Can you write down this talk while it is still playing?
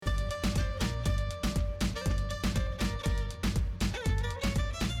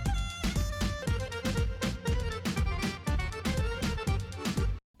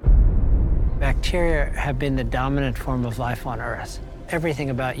Bacteria have been the dominant form of life on Earth. Everything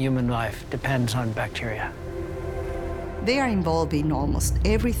about human life depends on bacteria. They are involved in almost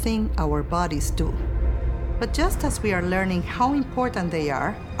everything our bodies do. But just as we are learning how important they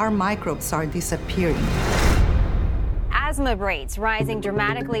are, our microbes are disappearing. Asthma rates rising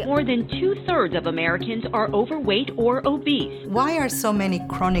dramatically. More than 2/3 of Americans are overweight or obese. Why are so many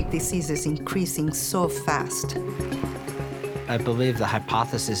chronic diseases increasing so fast? I believe the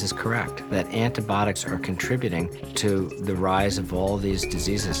hypothesis is correct, that antibiotics are contributing to the rise of all these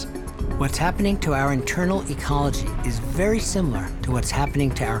diseases. What's happening to our internal ecology is very similar to what's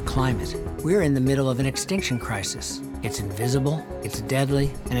happening to our climate. We're in the middle of an extinction crisis. It's invisible, it's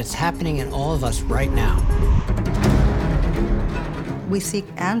deadly, and it's happening in all of us right now. We seek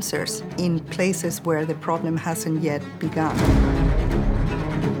answers in places where the problem hasn't yet begun.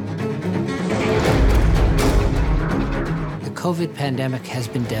 The COVID pandemic has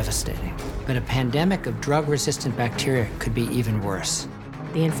been devastating, but a pandemic of drug-resistant bacteria could be even worse.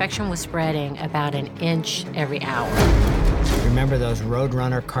 The infection was spreading about an inch every hour. Remember those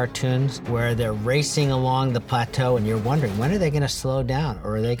Roadrunner cartoons where they're racing along the plateau and you're wondering, when are they going to slow down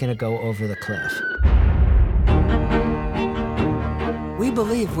or are they going to go over the cliff? We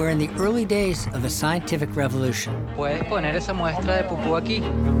believe we're in the early days of a scientific revolution. ¿Puedes poner esa muestra de pupú aquí?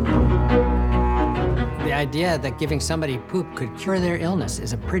 The idea that giving somebody poop could cure their illness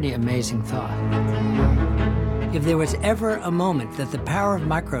is a pretty amazing thought. If there was ever a moment that the power of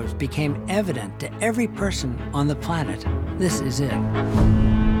microbes became evident to every person on the planet, this is it.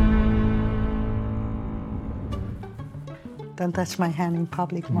 Don't touch my hand in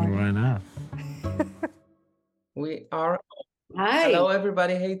public, Mark. Why not? We are. Hi. Hello,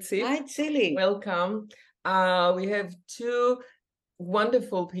 everybody. Hey, Tip. Hi, Tilly. Welcome. We have two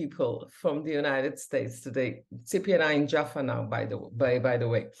wonderful people from the United States today. Tippy and I in Jaffa now, by the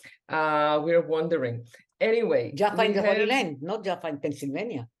way. We're wondering. Anyway. Jaffa in the Holy Land, not Jaffa in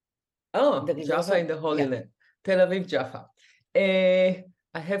Pennsylvania. Oh, Jaffa in the Holy Land. Tel Aviv, Jaffa. I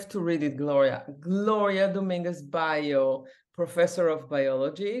have to read it, Gloria. Gloria Dominguez-Bello, Professor of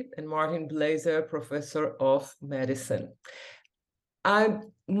Biology, and Martin Blaser, Professor of Medicine.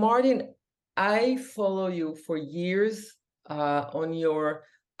 Martin, I follow you for years on your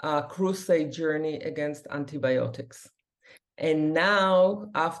crusade journey against antibiotics. And now,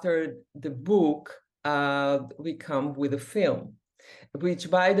 after the book, we come with a film, which,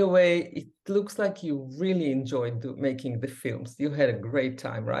 by the way, it looks like you really enjoyed making the films. You had a great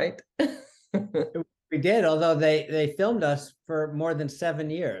time, right? We did, although they filmed us for more than 7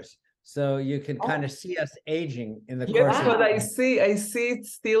 years. So you can kind of see us aging in the course of but I see it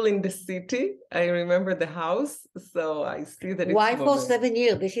still in the city. I remember the house, so I see that it's Why for 7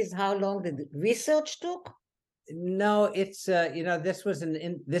 years? This is how long the research took? No, it's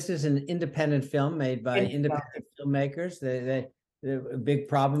this is an independent film made by independent filmmakers. The big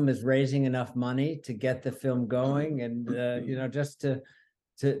problem is raising enough money to get the film going, and just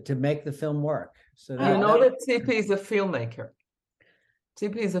to make the film work. So that Tippy is a filmmaker.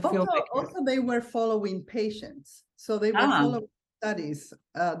 Tippy is a filmmaker. Also, they were following patients, so they were following studies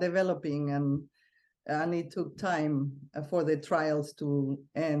developing, and it took time for the trials to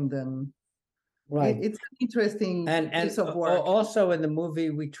end. And right, it's an interesting piece of work. Also, in the movie,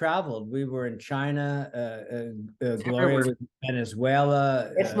 we traveled. We were in China. Gloria was in Venezuela.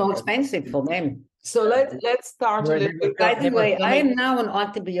 It's more expensive for them. So let's start a little bit. By the way, I am now on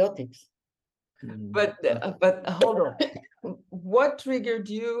antibiotics. But hold on. What triggered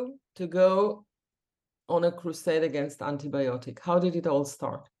you to go on a crusade against antibiotic? How did it all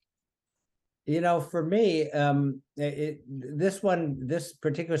start? For me, this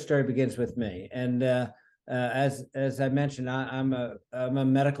particular story begins with me. And as I mentioned, I'm a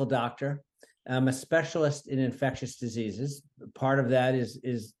medical doctor. I'm a specialist in infectious diseases. Part of that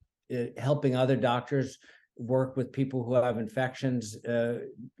is helping other doctors work with people who have infections,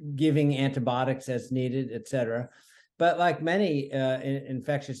 giving antibiotics as needed, et cetera. But like many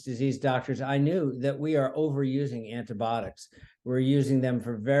infectious disease doctors, I knew that we are overusing antibiotics. We're using them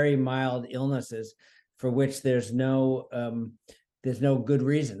for very mild illnesses for which there's no good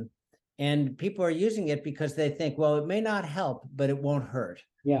reason. And people are using it because they think, well, it may not help, but it won't hurt.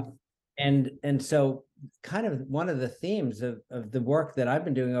 Yeah. And so kind of one of the themes of the work that I've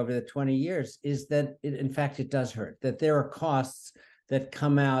been doing over the 20 years is that in fact, it does hurt, that there are costs that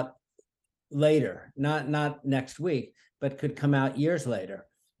come out later, not next week, but could come out years later,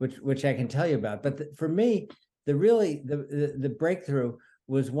 which I can tell you about. But for me, the breakthrough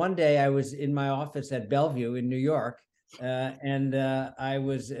was one day I was in my office at Bellevue in New York, and I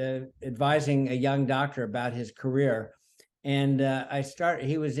was advising a young doctor about his career. And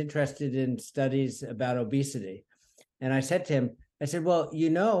he was interested in studies about obesity. And I said to him, I said, well, you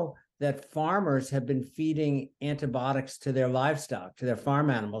know that farmers have been feeding antibiotics to their livestock, to their farm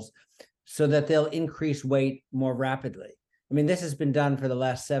animals, so that they'll increase weight more rapidly. I mean, this has been done for the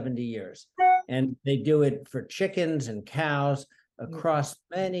last 70 years. And they do it for chickens and cows across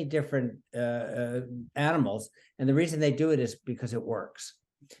many different animals. And the reason they do it is because it works.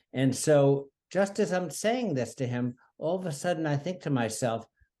 And so just as I'm saying this to him, all of a sudden I think to myself,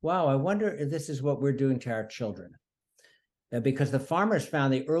 wow, I wonder if this is what we're doing to our children. Because the farmers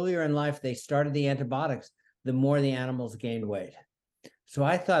found the earlier in life they started the antibiotics, the more the animals gained weight. So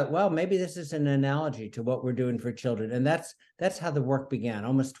I thought, well, maybe this is an analogy to what we're doing for children. And that's how the work began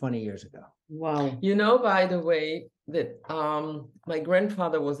almost 20 years ago. Wow. You know, by the way, that my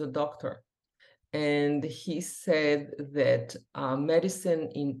grandfather was a doctor, and he said that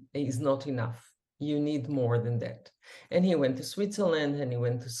medicine is not enough. You need more than that. And he went to Switzerland and he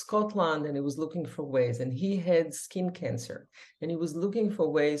went to Scotland and he was looking for ways. And he had skin cancer and he was looking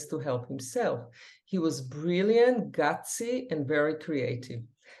for ways to help himself. He was brilliant, gutsy, and very creative.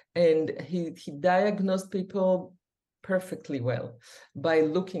 And he diagnosed people perfectly well by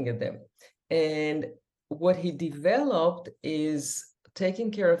looking at them. And what he developed is taking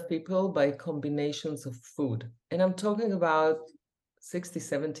care of people by combinations of food. And I'm talking about 60,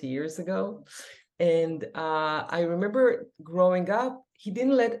 70 years ago. And I remember growing up, he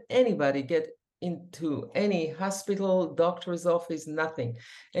didn't let anybody get into any hospital, doctor's office, nothing.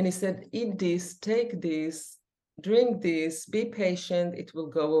 And he said, eat this, take this, drink this, be patient, it will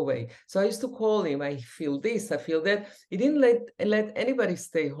go away. So I used to call him, I feel this, I feel that. He didn't let anybody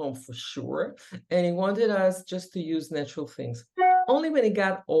stay home for sure. And he wanted us just to use natural things. Only when he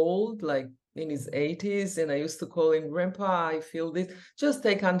got old, like in his 80s, and I used to call him, Grandpa, I feel this, just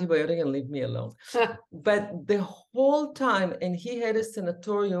take antibiotic and leave me alone. But the whole time, and he had a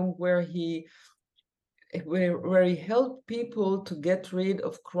sanatorium where he helped people to get rid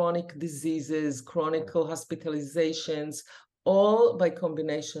of chronic diseases, chronic hospitalizations, all by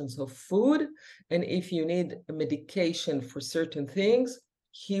combinations of food. And if you need medication for certain things,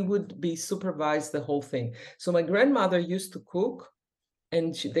 he would be supervised the whole thing. So my grandmother used to cook,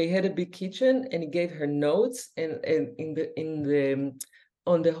 and they had a big kitchen, and he gave her notes. And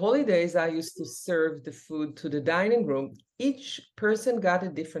on the holidays, I used to serve the food to the dining room. Each person got a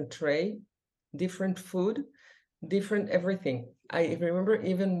different tray, different food, different everything. I remember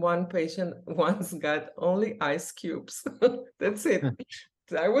even one patient once got only ice cubes. That's it.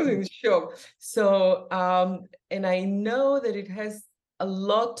 I was in shock. So, and I know that it has a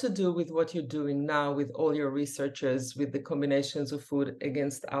lot to do with what you're doing now with all your researchers, with the combinations of food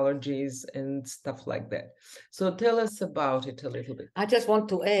against allergies and stuff like that. So tell us about it a little bit. I just want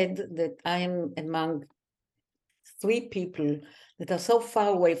to add that I am among 3 people that are so far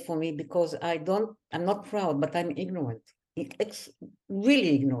away from me because I'm not proud, but I'm ignorant. It's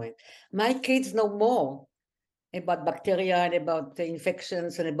really ignorant. My kids know more about bacteria and about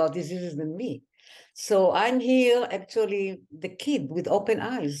infections and about diseases than me. So I'm here actually the kid with open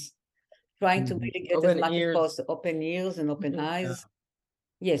eyes, trying to really get as much as possible, open ears and open eyes.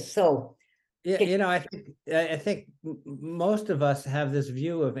 Yes, so. Yeah, you know, I think most of us have this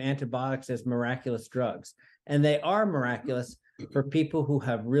view of antibiotics as miraculous drugs, and they are miraculous for people who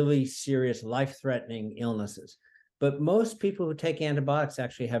have really serious life-threatening illnesses. But most people who take antibiotics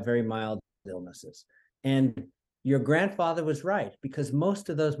actually have very mild illnesses. And your grandfather was right, because most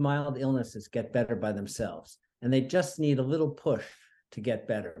of those mild illnesses get better by themselves, and they just need a little push to get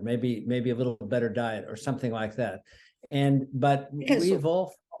better, maybe a little better diet or something like that. But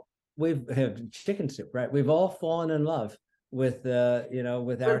we've had chicken soup, right? We've all fallen in love with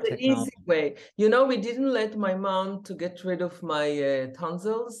with our technology. Easy way. You know, we didn't let my mom to get rid of my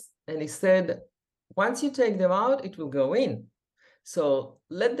tonsils, and he said, once you take them out, it will go in. So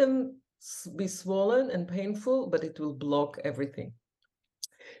let them be swollen and painful, but it will block everything.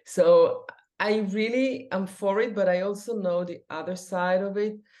 So I really am for it, but I also know the other side of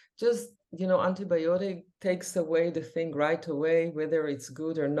it. Just, you know, antibiotic takes away the thing right away, whether it's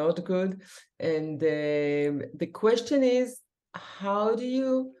good or not good. And the question is, how do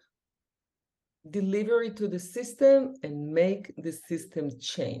you deliver it to the system and make the system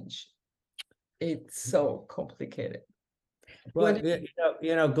change? It's so complicated. Well,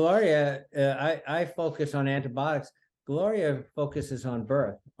 Gloria, I focus on antibiotics. Gloria focuses on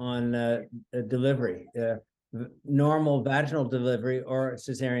birth, on delivery, normal vaginal delivery or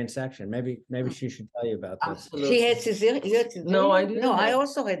cesarean section. Maybe she should tell you about this. Absolutely. She had cesarean? No, I didn't. No, I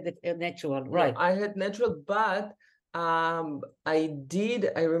also had the natural, right? No, I had natural, but I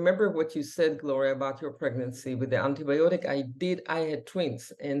remember what you said, Gloria, about your pregnancy with the antibiotic. I had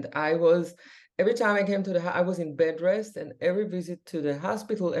twins, and every time I came to I was in bed rest, and every visit to the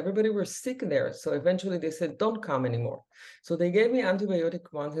hospital, everybody was sick there. So eventually they said, don't come anymore. So they gave me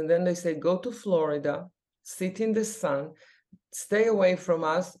antibiotic once, and then they said, go to Florida, sit in the sun, stay away from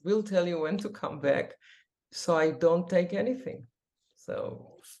us. We'll tell you when to come back. So I don't take anything.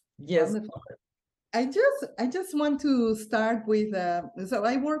 So yes. Wonderful. I just want to start with, so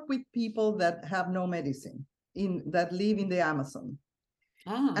I work with people that have no medicine that live in the Amazon.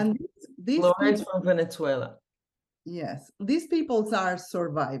 And these Gloria is people, from Venezuela. Yes, these people are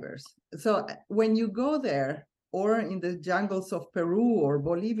survivors. So when you go there, or in the jungles of Peru or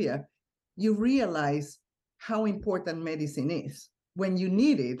Bolivia, you realize how important medicine is. When you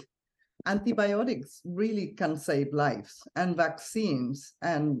need it, antibiotics really can save lives, and vaccines,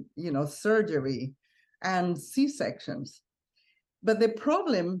 and surgery, and C-sections. But the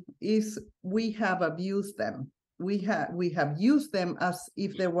problem is we have abused them. We have used them as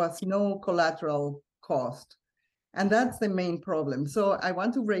if there was no collateral cost. And that's the main problem. So I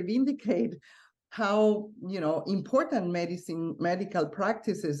want to reivindicate how important medical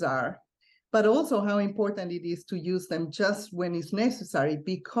practices are, but also how important it is to use them just when it's necessary,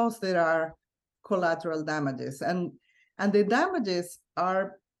 because there are collateral damages. And the damages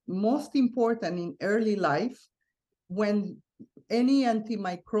are most important in early life, when any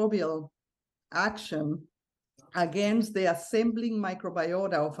antimicrobial action against the assembling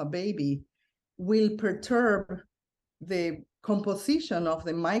microbiota of a baby will perturb the composition of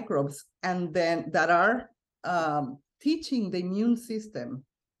the microbes, and then that are teaching the immune system,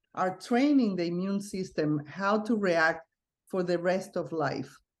 are training the immune system how to react for the rest of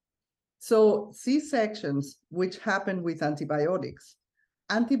life. So C-sections, which happen with antibiotics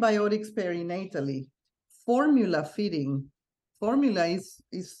perinatally, formula feeding. Formula is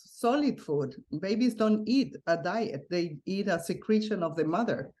solid food. Babies don't eat a diet. They eat a secretion of the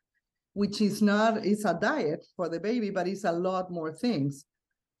mother, which is a diet for the baby, but it's a lot more things.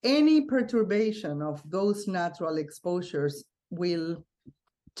 Any perturbation of those natural exposures will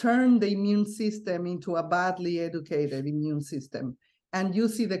turn the immune system into a badly educated immune system. And you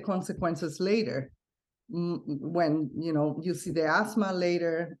see the consequences later, when you see the asthma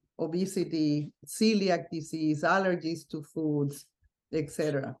later, obesity, celiac disease, allergies to foods,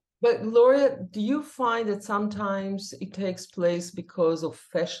 etc. But Gloria, do you find that sometimes it takes place because of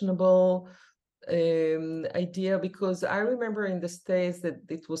fashionable idea? Because I remember in the States that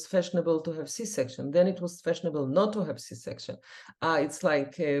it was fashionable to have C-section, then it was fashionable not to have C-section. It's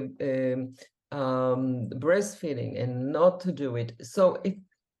like breastfeeding and not to do it. So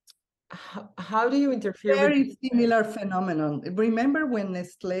how do you interfere? Very similar phenomenon. Remember when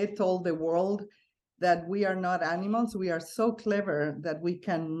Nestlé told the world that we are not animals, we are so clever that we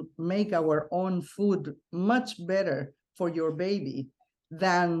can make our own food much better for your baby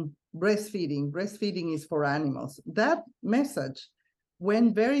than breastfeeding. Breastfeeding is for animals. That message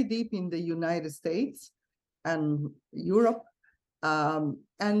went very deep in the United States and Europe. And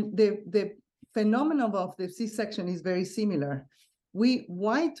the phenomenon of the C-section is very similar.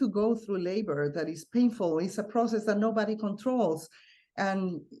 Why to go through labor that is painful? It's a process that nobody controls.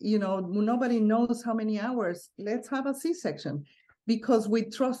 And nobody knows how many hours. Let's have a C-section, because we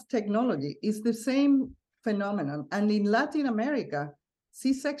trust technology. It's the same phenomenon. And in Latin America,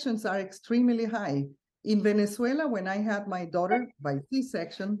 C-sections are extremely high. In Venezuela, when I had my daughter by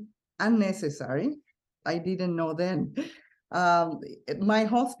C-section, unnecessary, I didn't know then. My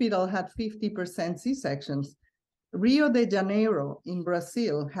hospital had 50% C-sections. Rio de Janeiro in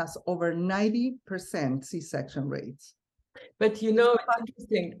Brazil has over 90% C-section rates. But it's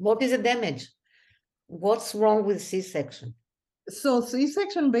interesting. What is the damage? What's wrong with C-section? So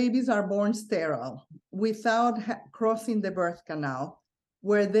C-section babies are born sterile without crossing the birth canal,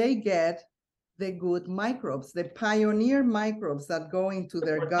 where they get the good microbes, the pioneer microbes that go into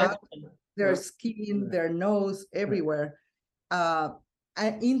their gut, their skin, their nose, everywhere,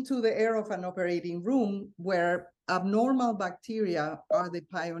 and into the air of an operating room, where abnormal bacteria are the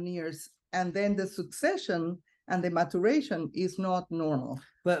pioneers, and then the succession and the maturation is not normal.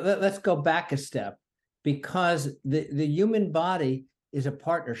 But let's go back a step, because the human body is a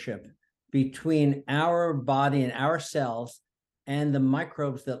partnership between our body and our cells and the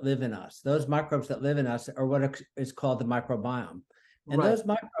microbes that live in us. Those microbes that live in us are what is called the microbiome. And those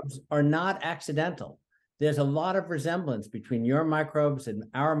microbes are not accidental. There's a lot of resemblance between your microbes and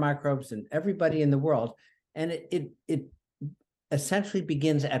our microbes and everybody in the world. And it essentially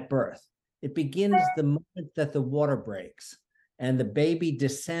begins at birth. It begins the moment that the water breaks. and the baby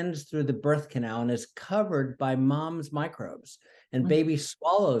descends through the birth canal and is covered by mom's microbes, and baby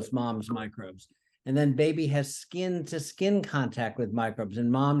swallows mom's microbes. And then baby has skin to skin contact with microbes,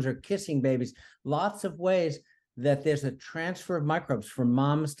 and moms are kissing babies. Lots of ways that there's a transfer of microbes from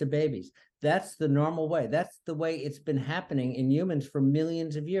moms to babies. That's the normal way. That's the way it's been happening in humans for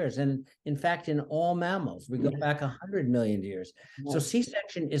millions of years. And in fact, in all mammals, we go back 100 million years. So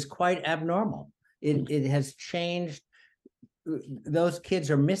C-section is quite abnormal. It has changed. Those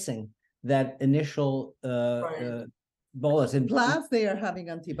kids are missing that initial bolus. And plus they are having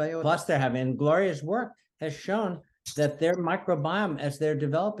antibiotics. Plus they're having, and Gloria's work has shown that their microbiome as they're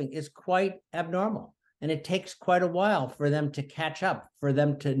developing is quite abnormal. And it takes quite a while for them to catch up, for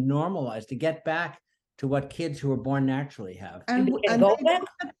them to normalize, to get back to what kids who are born naturally have. And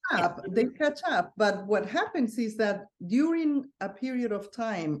they catch up. But what happens is that during a period of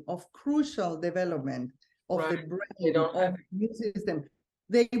time of crucial development of the brain, of the immune system,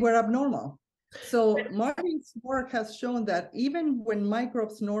 they were abnormal. So Marty's work has shown that even when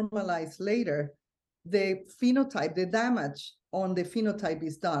microbes normalize later, the phenotype, the damage on the phenotype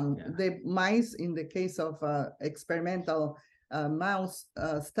is done. The mice, in the case of experimental mouse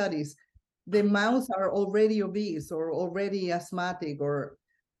studies, the mouse are already obese or already asthmatic, or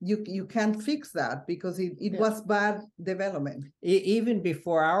you can't fix that because it was bad development. Even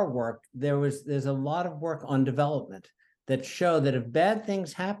before our work, there's a lot of work on development that show that if bad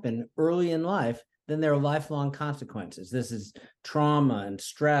things happen early in life, then there are lifelong consequences. This is trauma and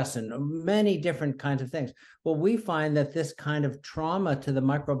stress and many different kinds of things. Well, we find that this kind of trauma to the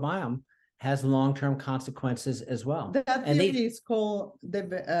microbiome has long-term consequences as well. That theory is called the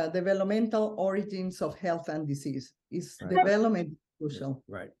developmental origins of health and disease. Development crucial.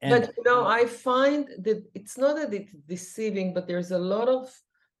 Right. But I find that it's not that it's deceiving, but there's a lot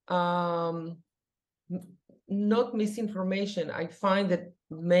of not misinformation. I find that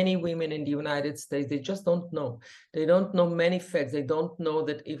many women in the United States, they just don't know. They don't know many facts. They don't know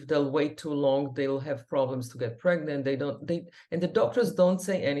that if they'll wait too long, they'll have problems to get pregnant. And the doctors don't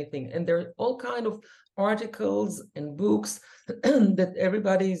say anything. And there are all kind of articles and books that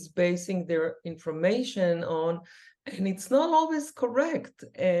everybody is basing their information on, and it's not always correct.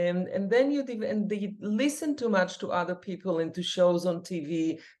 And then they listen too much to other people and to shows on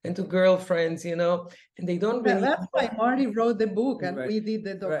TV and to girlfriends, and they don't really. That's why Marty wrote the book and we did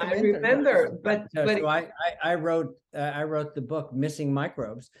the documentary. I remember, but I wrote the book Missing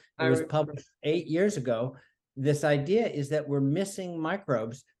Microbes. It was published 8 years ago. This idea is that we're missing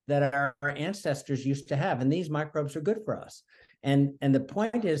microbes that our ancestors used to have, and these microbes are good for us. And the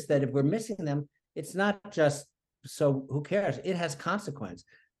point is that if we're missing them, it's not just so who cares? It has consequence.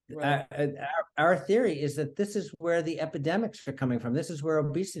 Right. Our theory is that this is where the epidemics are coming from. This is where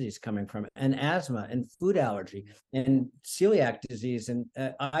obesity is coming from, and asthma, and food allergy, and celiac disease, and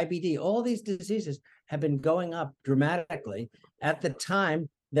IBD. All these diseases have been going up dramatically at the time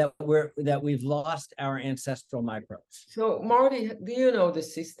that we've lost our ancestral microbes. So, Marty, do you know the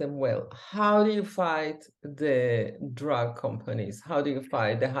system well? How do you fight the drug companies? How do you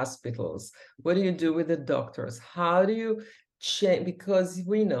fight the hospitals? What do you do with the doctors? How do you change? Because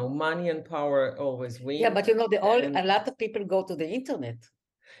we know money and power always win. Yeah, but a lot of people go to the internet,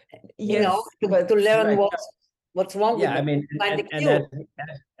 yes, to learn what's wrong with them. I mean,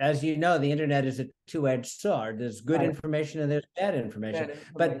 as you know, the internet is a two-edged sword. There's good information and there's bad information.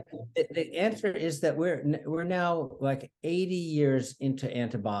 But the answer is that we're now like 80 years into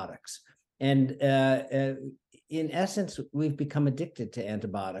antibiotics. And in essence, we've become addicted to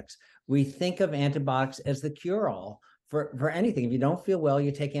antibiotics. We think of antibiotics as the cure-all for anything. If you don't feel well,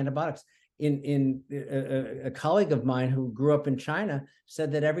 you take antibiotics. A colleague of mine who grew up in China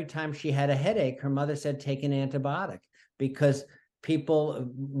said that every time she had a headache, her mother said, take an antibiotic, because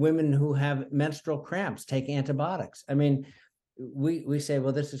women who have menstrual cramps take antibiotics. I mean, we say,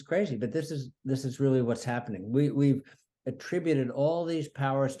 well, this is crazy, but this is really what's happening. We've attributed all these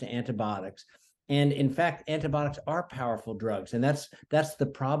powers to antibiotics. And in fact, antibiotics are powerful drugs. And that's the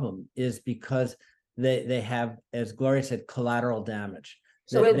problem, is because they have, as Gloria said, collateral damage.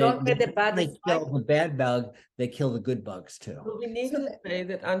 So they kill the bad bug, they kill the good bugs too. Well, we need to say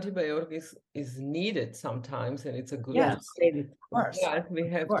that antibiotics is needed sometimes, and it's a good of course. Yeah, we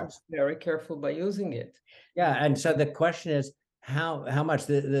have to be very careful by using it. Yeah, and so the question is how much.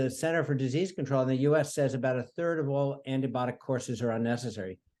 The Center for Disease Control in the U.S. says about a third of all antibiotic courses are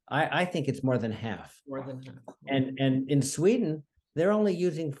unnecessary. I think it's more than half. More than half. And in Sweden, they're only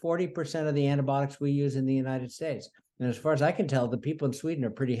using 40% of the antibiotics we use in the United States. And as far as I can tell, the people in Sweden are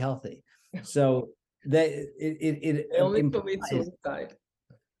pretty healthy. So they only commit suicide.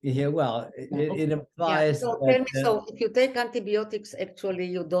 Yeah, well, it implies So that, tell me, so if you take antibiotics, actually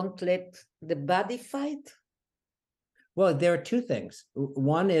you don't let the body fight? well, there are two things.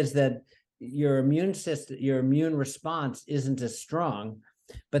 One is that your immune system, your immune response isn't as strong,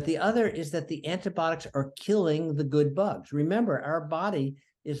 but the other is that the antibiotics are killing the good bugs. Remember, our body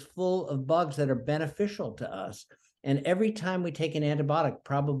is full of bugs that are beneficial to us. And every time we take an antibiotic,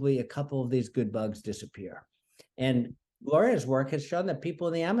 probably a couple of these good bugs disappear. And Gloria's work has shown that people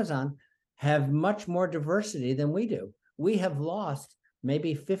in the Amazon have much more diversity than we do. We have lost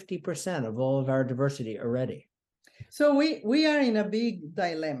maybe 50% of all of our diversity already. So we are in a big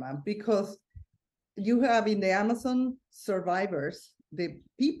dilemma because you have in the Amazon survivors, the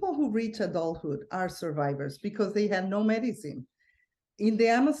people who reach adulthood are survivors because they have no medicine. In the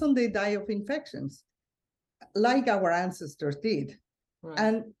Amazon, they die of infections, like our ancestors did. Right.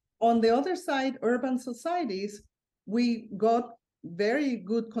 And on the other side, urban societies, we got very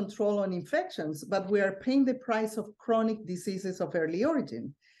good control on infections, but we are paying the price of chronic diseases of early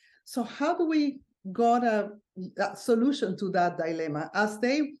origin. So how do we got a solution to that dilemma? As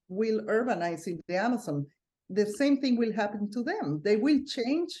they will urbanize in the Amazon, the same thing will happen to them. They will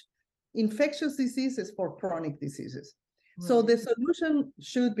change infectious diseases for chronic diseases. Right. So the solution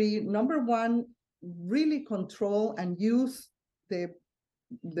should be, number one, really control and use the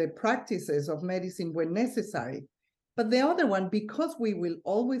practices of medicine when necessary. But the other one, because we will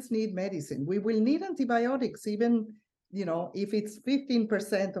always need medicine, we will need antibiotics, even, if it's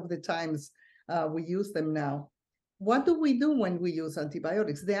 15% of the times we use them now. What do we do when we use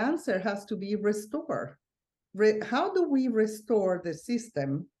antibiotics? The answer has to be restore. How do we restore the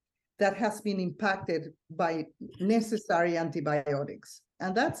system that has been impacted by necessary antibiotics?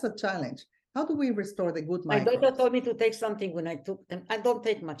 And that's a challenge. How do we restore the good microbes? My daughter told me to take something when I took them. I don't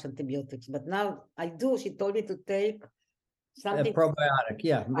take much antibiotics, but now I do. She told me to take something. A probiotic,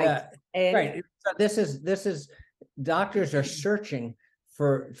 yeah. Right. Right. So this is doctors are searching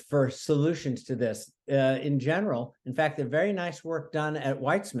for solutions to this. In general, in fact, the very nice work done at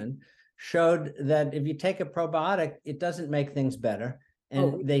Weitzman showed that if you take a probiotic, it doesn't make things better.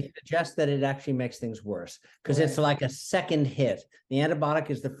 And they suggest that it actually makes things worse because it's like a second hit. The antibiotic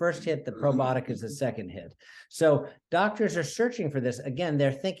is the first hit, the probiotic is the second hit. So doctors are searching for this. Again,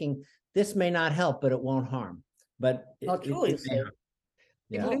 they're thinking this may not help, but it won't harm. But not true.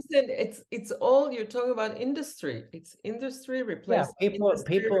 Yeah. Listen, it's all you're talking about industry. It's industry replacing. Yeah, people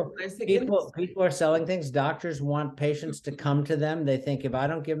are selling things. Doctors want patients to come to them. They think if I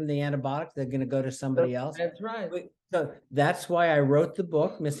don't give them the antibiotic, they're going to go to somebody else. That's right. So that's why I wrote the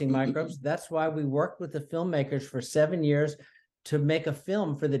book, Missing Microbes. That's why we worked with the filmmakers for 7 years to make a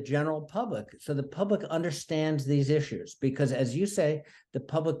film for the general public. So the public understands these issues because, as you say, the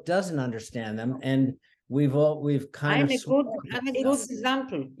public doesn't understand them. And we've kind of. I'm a good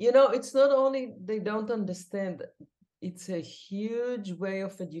example. It's not only they don't understand, it's a huge way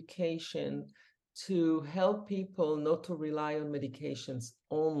of education to help people not to rely on medications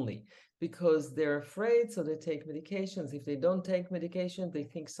only because they're afraid, so they take medications. If they don't take medication, they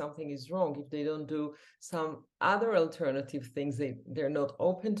think something is wrong. If they don't do some other alternative things, they're not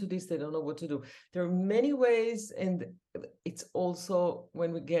open to this, they don't know what to do. There are many ways, and it's also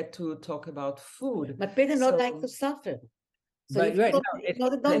when we get to talk about food. But people don't like to suffer. So and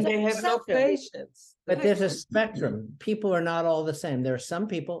they have no patience. But there's a spectrum. People are not all the same. There are some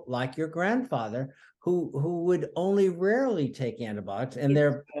people, like your grandfather, who would only rarely take antibiotics, and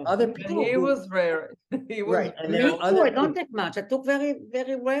there are other people. He was rare. He was right. And I don't take much. I took very,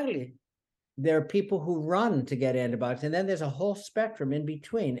 very rarely. There are people who run to get antibiotics, and then there's a whole spectrum in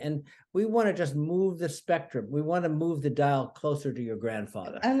between. And we want to just move the spectrum. We want to move the dial closer to your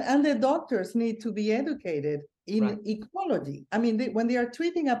grandfather. And the doctors need to be educated in ecology. I mean, when they are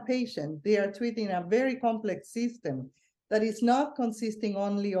treating a patient, they are treating a very complex system that is not consisting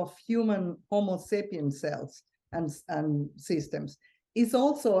only of human Homo sapien cells and systems. It's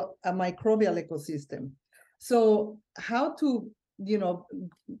also a microbial ecosystem. So how to,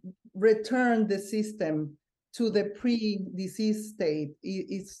 return the system to the pre-disease state,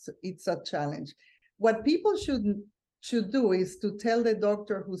 it's a challenge. What people should do is to tell the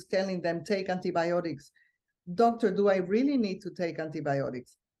doctor who's telling them take antibiotics, doctor, do I really need to take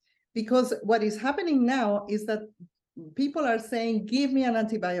antibiotics? Because what is happening now is that people are saying, give me an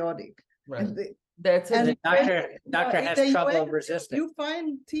antibiotic. Right. The doctor has trouble resisting. You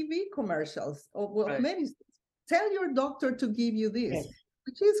find TV commercials of medicine. Tell your doctor to give you this,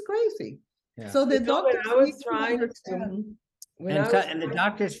 which is crazy. Yeah. So the doctor and the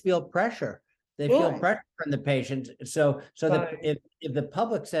doctors feel pressure. They feel pressure from the patient. So if the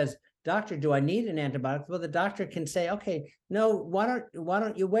public says, doctor, do I need an antibiotic? Well, the doctor can say, okay, no, why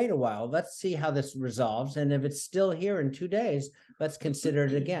don't you wait a while? Let's see how this resolves. And if it's still here in 2 days, let's consider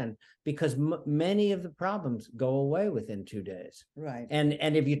it again, because many of the problems go away within 2 days. Right.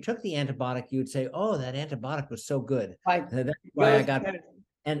 And if you took the antibiotic, you would say, oh, that antibiotic was so good. Right. That's why I got, Yes.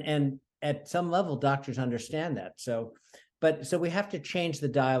 and at some level, doctors understand that. So we have to change the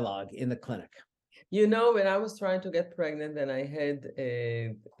dialogue in the clinic. You know, when I was trying to get pregnant and I had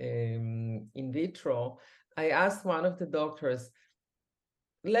in vitro, I asked one of the doctors,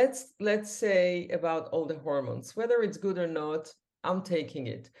 let's say about all the hormones, whether it's good or not, I'm taking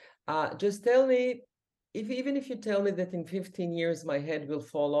it. Just tell me, even if you tell me that in 15 years my head will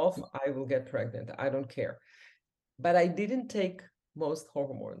fall off, I will get pregnant. I don't care. But I didn't take most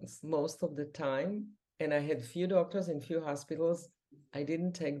hormones most of the time. And I had few doctors in few hospitals. I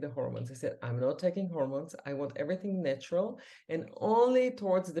didn't take the hormones. I said, I'm not taking hormones. I want everything natural. And only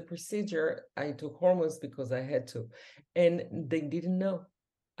towards the procedure, I took hormones because I had to. And they didn't know.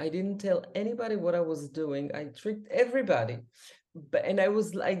 I didn't tell anybody what I was doing. I tricked everybody. And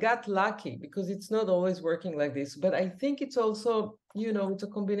I got lucky because it's not always working like this. But I think it's also, it's a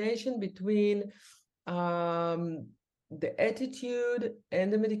combination between the attitude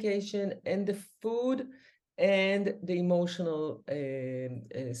and the medication and the food and the emotional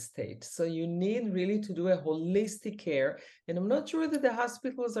state. So you need really to do a holistic care. And I'm not sure that the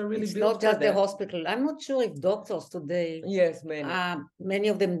hospitals are really It's built not just for that. the hospital. I'm not sure if doctors today, Yes, many. Many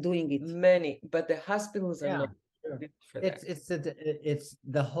of them doing it. Many, but the hospitals are not built for that. It's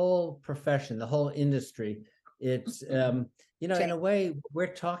the whole profession, the whole industry. It's in a way we're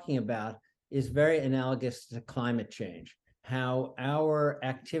talking about is very analogous to climate change, how our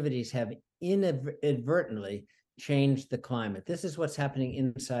activities have inadvertently changed the climate. This is what's happening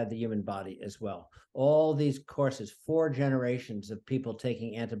inside the human body as well. All these courses, 4 generations of people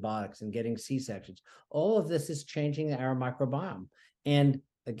taking antibiotics and getting C-sections, all of this is changing our microbiome. And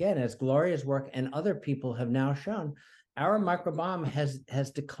again, as Gloria's work and other people have now shown, our microbiome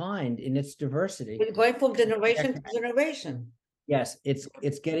has declined in its diversity. It's going from generation to generation. Yes,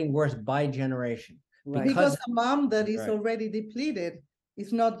 it's getting worse by generation. Right. Because a mom that is already depleted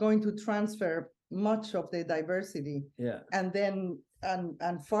is not going to transfer much of the diversity. Yeah. And then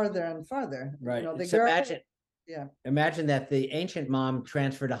and further and further. Right. The so girl, imagine that the ancient mom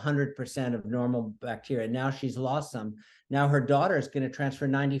transferred 100% of normal bacteria. Now she's lost some. Now her daughter is going to transfer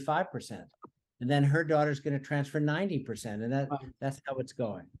 95%. And then her daughter is going to transfer 90%. And that's how it's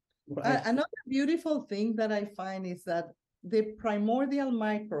going. Another beautiful thing that I find is that the primordial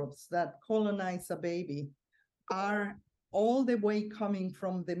microbes that colonize a baby are all the way coming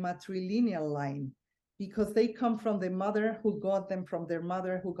from the matrilineal line, because they come from the mother who got them from their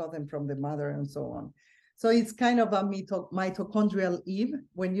mother, who got them from the mother, and so on. So it's kind of a mitochondrial Eve.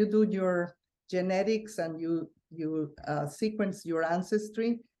 When you do your genetics and you sequence your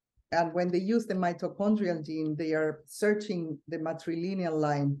ancestry, and when they use the mitochondrial gene, they are searching the matrilineal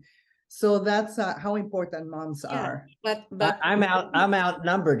line. So that's how important moms are. But I'm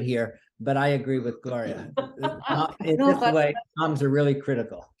outnumbered here, but I agree with Gloria. In this way, moms are really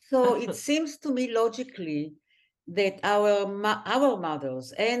critical. So it seems to me logically that our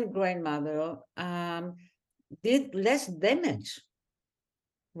mothers and grandmother did less damage,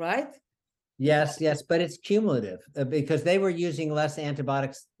 right? Yes, but it's cumulative because they were using less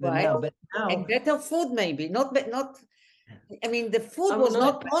antibiotics than now. But now, and better food, maybe not. I mean, the food was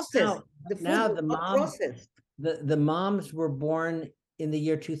not processed. The moms were born in the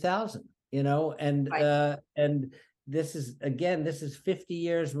year 2000. And this is 50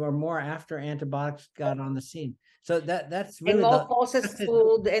 years or more after antibiotics got on the scene. So that's really and more processed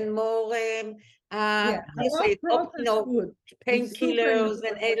food and more painkillers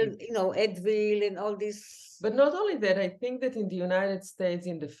and Advil and all this. But not only that, I think that in the United States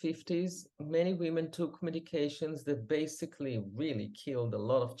in the 50s, many women took medications that basically really killed a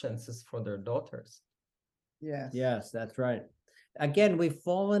lot of chances for their daughters. Yes, that's right. Again, we've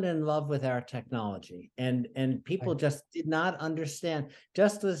fallen in love with our technology, and people just did not understand,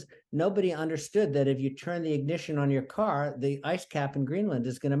 just as nobody understood that if you turn the ignition on your car, the ice cap in Greenland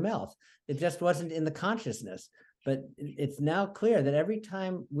is going to melt. It just wasn't in the consciousness. But it's now clear that every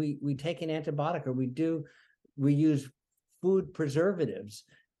time we take an antibiotic or we use food preservatives,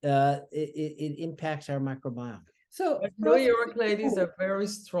 it impacts our microbiome. So New York ladies are very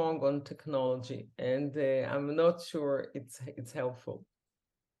strong on technology, and I'm not sure it's helpful.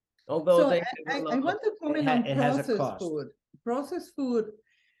 Although I want to comment on processed food. Processed food,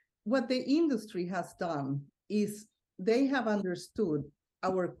 what the industry has done is they have understood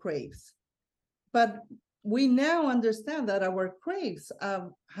our craves. But we now understand that our craves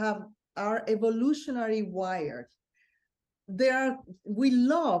are evolutionary wired.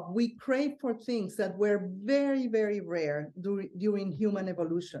 We crave for things that were very, very rare during human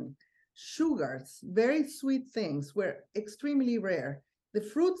evolution. Sugars, very sweet things, were extremely rare. The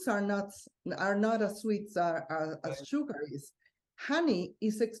fruits are not as sweet as sugar is. Honey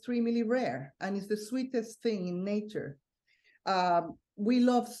is extremely rare and is the sweetest thing in nature. We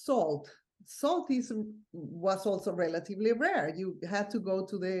love salt. Salt was also relatively rare. You had to go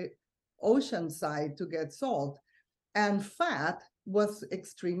to the ocean side to get salt. And fat was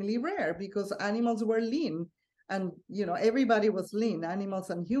extremely rare because animals were lean, and everybody was lean, animals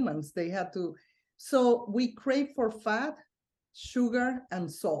and humans. They had to. So we crave for fat, sugar,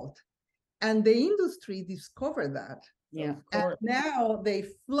 and salt. And the industry discovered that. Yeah. And now they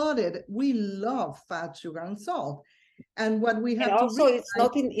flooded. We love fat, sugar, and salt. And what we have and also to it's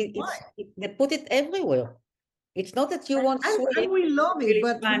not they put it everywhere. It's not that you want sweet. And we love it,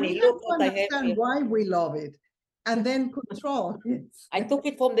 but funny. we have Look to what I have understand here. why we love it and then control it. I took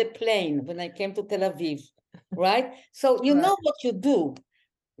it from the plane when I came to Tel Aviv, right? So you Right. know what you do,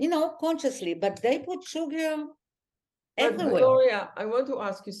 consciously, but they put sugar But everywhere. Gloria, I want to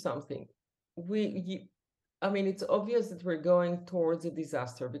ask you something. I mean, it's obvious that we're going towards a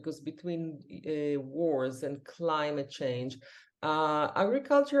disaster because between wars and climate change,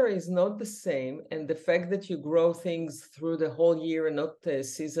 agriculture is not the same. And the fact that you grow things through the whole year and not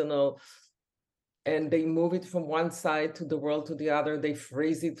seasonal, and they move it from one side to the world to the other, they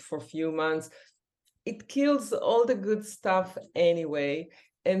freeze it for a few months, it kills all the good stuff anyway.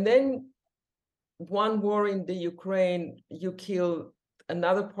 And then one war in the Ukraine, you kill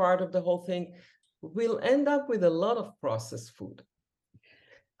another part of the whole thing. We'll end up with a lot of processed food.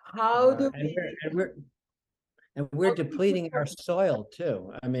 How do we're depleting our soil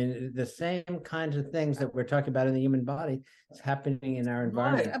too. I mean, the same kinds of things that we're talking about in the human body is happening in our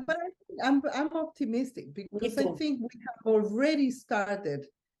environment. But I'm optimistic because I think we have already started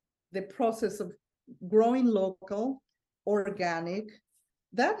the process of growing local, organic.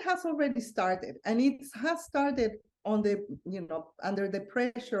 That has already started, and it has started on the under the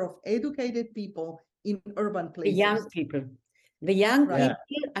pressure of educated people in urban places. The young people.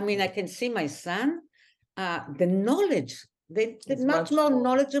 I mean, I can see my son. The knowledge, they're much more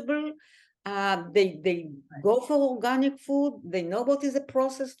knowledgeable. They go for organic food. They know what is a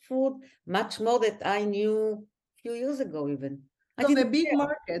processed food much more than I knew a few years ago even. So the big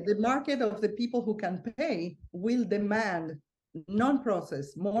market, the market of the people who can pay, will demand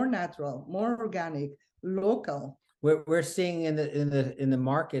non-processed, more natural, more organic, local. We're seeing in the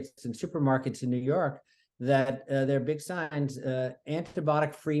markets and supermarkets in New York that there are big signs,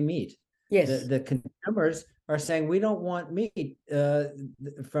 antibiotic-free meat. Yes. The consumers are saying we don't want meat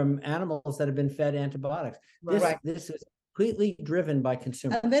from animals that have been fed antibiotics. This is completely driven by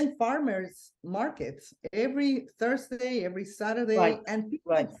consumers. And then farmers markets every Thursday, every Saturday, and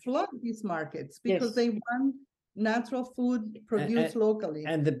people flood these markets because they want natural food produced locally.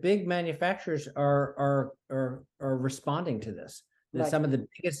 And the big manufacturers are responding to this. Some of the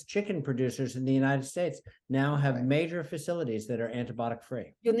biggest chicken producers in the United States now have major facilities that are antibiotic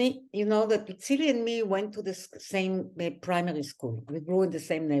free. You know that Tzili and me went to the same primary school. We grew in the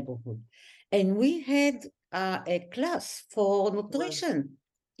same neighborhood, and we had a class for nutrition.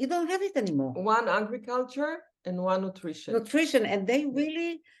 You don't have it anymore. One agriculture and one nutrition. Nutrition, and they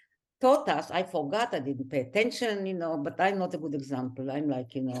really taught us. I forgot. I didn't pay attention, but I'm not a good example. I'm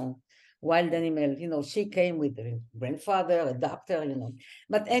like, wild animal, she came with her grandfather, a doctor,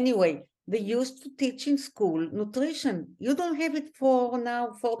 But anyway, they used to teach in school nutrition. You don't have it for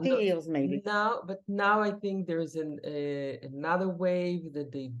now 40 years, maybe. But now I think there's another wave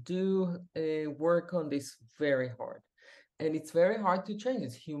that they do work on this very hard. And it's very hard to change.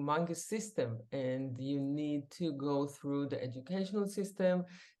 It's a humongous system. And you need to go through the educational system,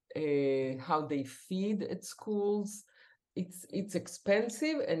 how they feed at schools. It's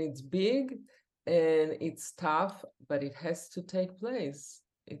expensive and it's big and it's tough, but it has to take place.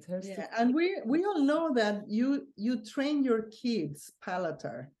 It has to. And we all know that you train your kids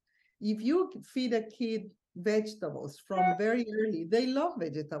palatar. If you feed a kid vegetables from very early, they love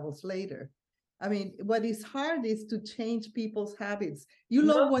vegetables later. I mean, what is hard is to change people's habits. You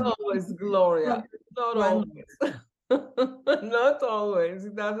love what always, Gloria. Not always. Not always.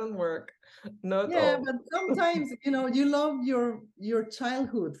 It doesn't work. Not always. But sometimes you love your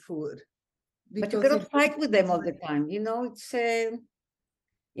childhood food. But you cannot fight with them all the time.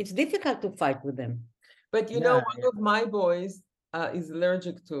 It's difficult to fight with them. But one of my boys is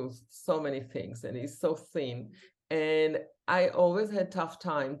allergic to so many things, and he's so thin. And I always had tough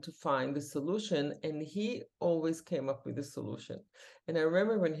time to find the solution, and he always came up with a solution. And I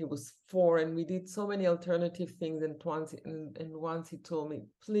remember when he was 4 and we did so many alternative things, and once he told me,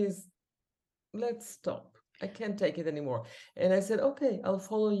 please, let's stop. I can't take it anymore. And I said, okay, I'll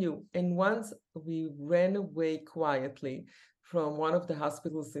follow you. And once we ran away quietly from one of the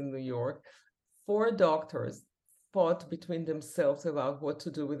hospitals in New York, 4 doctors fought between themselves about what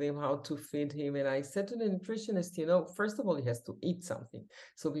to do with him, how to feed him. And I said to the nutritionist, first of all, he has to eat something.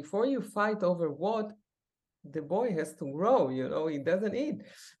 So before you fight over what, the boy has to grow, he doesn't eat.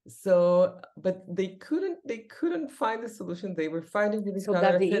 So, but they couldn't find a solution. They were fighting with each other.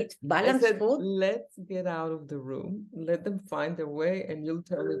 So does he eat balanced food? Let's get out of the room. Let them find their way, and you'll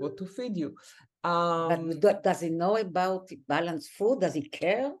tell me what to feed you. But does he know about balanced food? Does he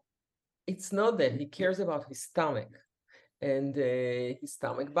care? It's not that he cares about his stomach, and his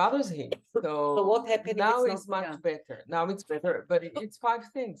stomach bothers him. So what happened now? It's much better. Now it's better, but it's 5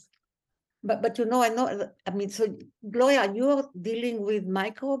 things. But I know. I mean, so Gloria, you're dealing with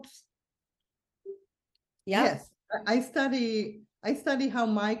microbes. Yeah? Yes, I study how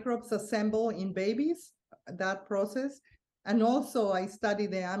microbes assemble in babies, that process, and also I study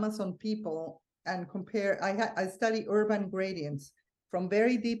the Amazon people and compare. I study urban gradients from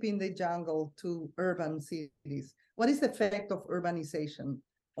very deep in the jungle to urban cities. What is the effect of urbanization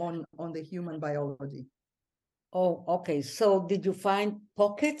on the human biology? Oh, okay. So did you find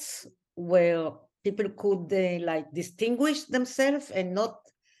pockets where people could distinguish themselves and not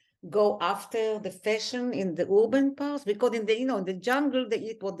go after the fashion in the urban parts? Because in the jungle they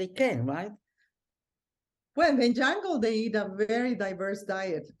eat what they can, right? Well, in the jungle they eat a very diverse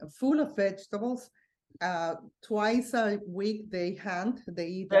diet, full of vegetables. Twice a week they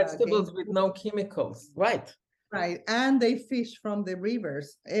eat vegetables with no chemicals. Right. And they fish from the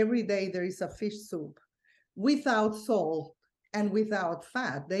rivers. Every day there is a fish soup without salt and without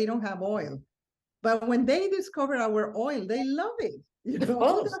fat. They don't have oil. But when they discover our oil, they love it. Of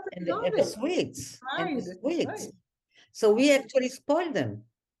course, and the sweets. Right. And the sweets. Right. So we actually spoil them.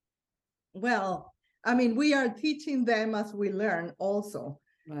 Well, I mean, we are teaching them as we learn also.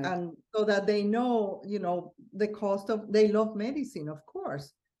 Right. And so that they know, the cost of, they love medicine, of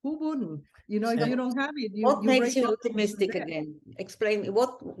course. Who wouldn't? If you don't have it, what makes you optimistic again? Explain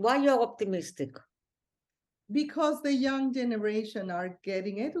why you're optimistic. Because the young generation are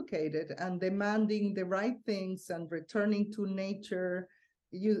getting educated and demanding the right things and returning to nature.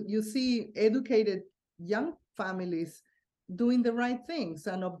 You see educated young families doing the right things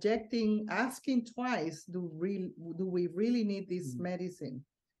and asking twice, do we really need this medicine?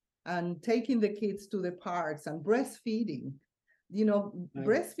 And taking the kids to the parks and breastfeeding. Right.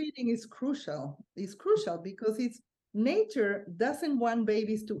 Breastfeeding is crucial. It's crucial because nature doesn't want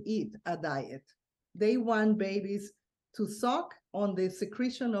babies to eat a diet. They want babies to suck on the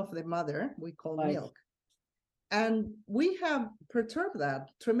secretion of the mother, we call milk. And we have perturbed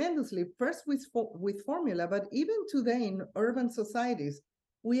that tremendously, first with formula, but even today in urban societies,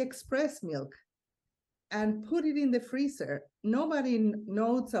 we express milk and put it in the freezer. Nobody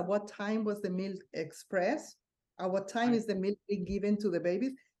knows at what time was the milk expressed, at what time is the milk being given to the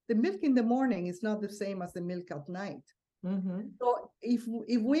babies. The milk in the morning is not the same as the milk at night. Mm-hmm. So if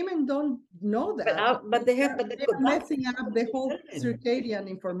women don't know that, but they're messing up the whole circadian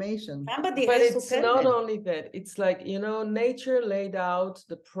information. But it's not only that. It's like, nature laid out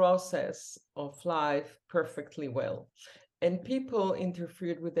the process of life perfectly well. And people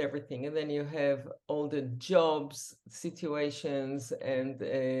interfered with everything. And then you have all the jobs, situations, and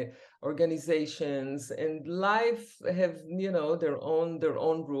organizations, and life have, their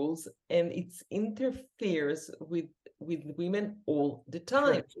own rules, and it interferes with women all the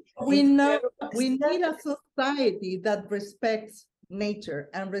time. We need a society that respects nature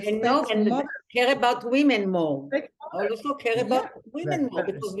and respects and care about women more. Also care about women more,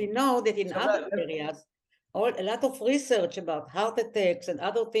 because we know that in other areas, a lot of research about heart attacks and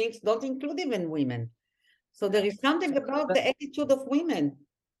other things don't include even women. So there is something about the attitude of women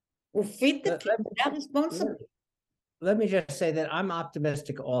who feed the kids. They are responsible. Let me just say that I'm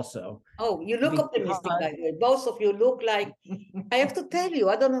optimistic also. Oh, you look optimistic, by the way. Both of you look like, I have to tell you,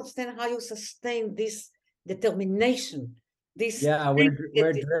 I don't understand how you sustain this determination. We're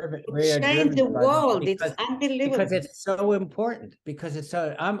driven. We change the world. It's unbelievable. Because it's so important.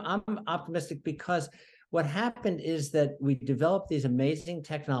 I'm optimistic because what happened is that we developed these amazing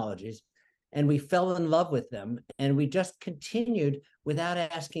technologies and we fell in love with them, and we just continued without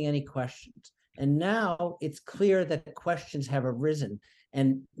asking any questions. And now it's clear that questions have arisen,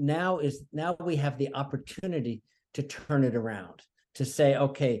 and now we have the opportunity to turn it around. to say,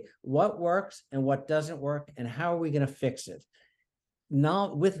 okay, what works and what doesn't work, and how are we going to fix it?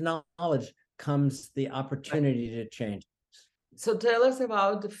 Now, with knowledge comes the opportunity to change. So tell us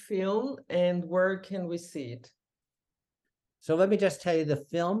about the film and where can we see it? So let me just tell you, the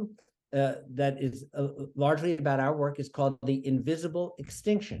film that is largely about our work is called The Invisible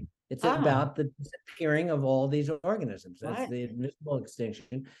Extinction. It's about the disappearing of all these organisms. That's the invisible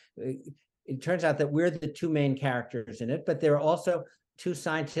extinction. It turns out that we're the two main characters in it, but there are also two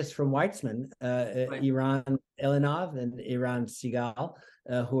scientists from Weizmann, Iran Elinov and Iran Sigal,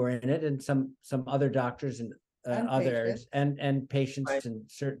 who are in it, and some other doctors and other areas, and patients in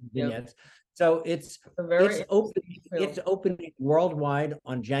certain vignettes. So it's opening worldwide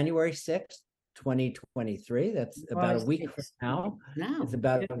on January 6th, 2023. That's about a week from now. It's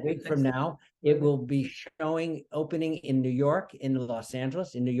about a week from now. It will be opening in New York, in Los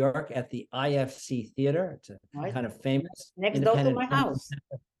Angeles, in New York at the IFC Theater. It's a kind of famous next door to my house.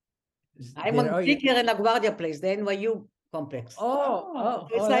 I'm on Picker and LaGuardia Place, the NYU complex. So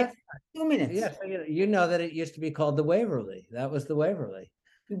it's like 2 minutes. Yes, you know that it used to be called the Waverly. That was the Waverly.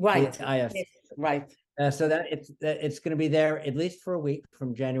 Right. Yes, right. So that it's going to be there at least for a week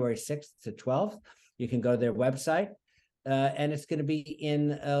from January 6th to 12th. You can go to their website, and it's going to be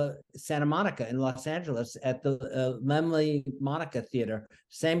in Santa Monica in Los Angeles at the Lemley Monica Theater,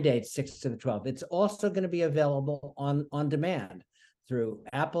 same date, 6th to the 12th. It's also going to be available on demand through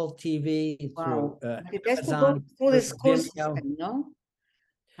Apple TV, through Amazon, through the school system, no?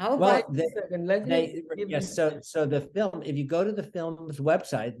 How about yes, so the film, if you go to the film's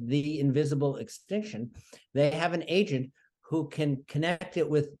website, The Invisible Extinction, they have an agent who can connect it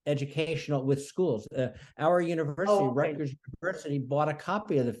with with schools. Our university, Rutgers University, bought a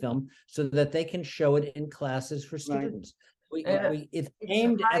copy of the film so that they can show it in classes for students. It's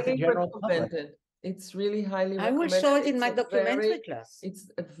aimed at the general public. It's really highly recommended. I will show it in my documentary class.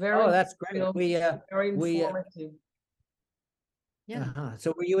 It's a very that's great. Very informative.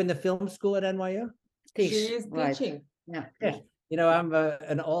 So were you in the film school at NYU? She is teaching. Yeah. You know, I'm a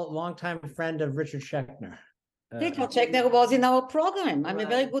longtime friend of Richard Schechner. Richard Schechner was in our program. I'm a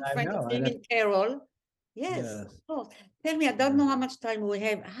very good friend of him in Carroll. Yes, of course. Tell me, I don't know how much time we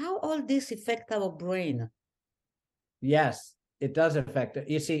have. How all this affect our brain? Yes, it does affect it.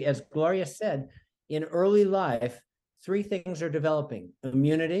 You see, as Gloria said, in early life, 3 things are developing: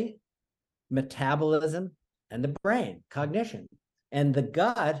 immunity, metabolism, and the brain, cognition. And the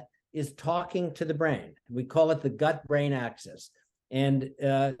gut is talking to the brain. We call it the gut-brain axis. And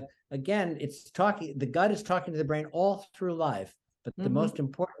again, the gut is talking to the brain all through life, but the most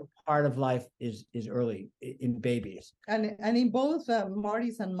important part of life is early in babies. And in both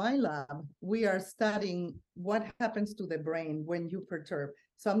Marty's and my lab, we are studying what happens to the brain when you perturb.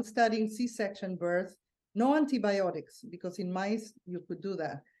 So I'm studying C-section birth, no antibiotics, because in mice you could do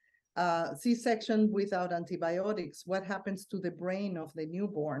that. C-section without antibiotics, what happens to the brain of the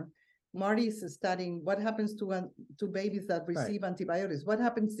newborn. Marty's studying what happens to babies that receive antibiotics, what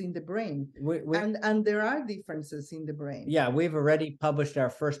happens in the brain. And there are differences in the brain. Yeah, we've already published our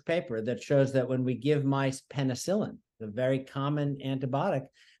first paper that shows that when we give mice penicillin, the very common antibiotic,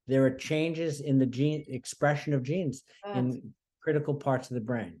 there are changes in the gene expression of genes in critical parts of the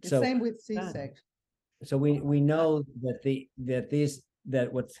brain. Same with C-section. So we know that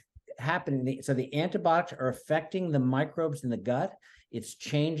what's happening, so the antibiotics are affecting the microbes in the gut. It's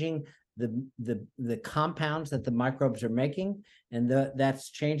changing the compounds that the microbes are making, and that's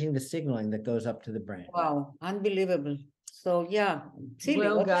changing the signaling that goes up to the brain. Wow, unbelievable. So yeah, Silly,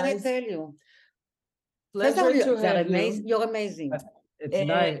 well, what guys, can I tell you? Pleasure to have you. You're amazing. It's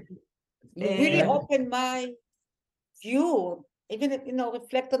nice. You really opened my view, even if,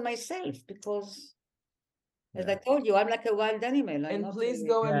 reflect on myself, because as I told you, I'm like a wild animal. And please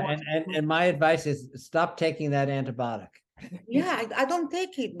go and watch. And my advice is stop taking that antibiotic. Yeah, I don't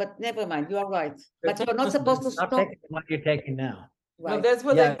take it, but never mind. You are right. But you're not supposed to stop. Taking what you're taking now. Right. No, that's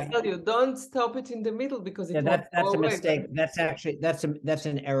what I tell you. Don't stop it in the middle because that's a mistake. That's actually that's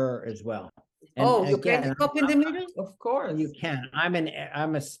an error as well. And you can't stop in the middle? Of course. You can.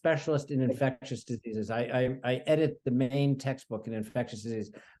 I'm a specialist in infectious diseases. I edit the main textbook in infectious disease.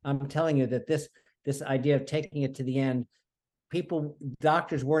 I'm telling you that this idea of taking it to the end,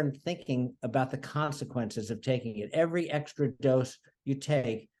 doctors weren't thinking about the consequences of taking it. Every extra dose you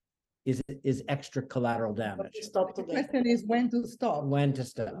take is extra collateral damage. The question is when to stop. When to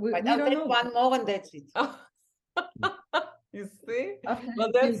stop. I'll take one more and that's it. You see? Okay.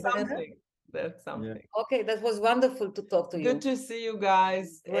 Well, that's something. That's something. Yeah. Okay, that was wonderful to talk to you. Good to see you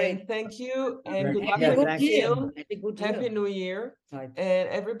guys. Great. And thank you. And good luck Happy with the film. Happy good Happy year. New Year. Right. And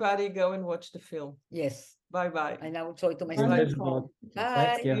everybody go and watch the film. Yes. Bye-bye. And I will show it to my You're son. invisible. Bye.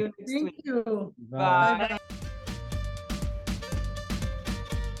 Thank See you. you next Thank week. you. Bye. Bye. Bye-bye.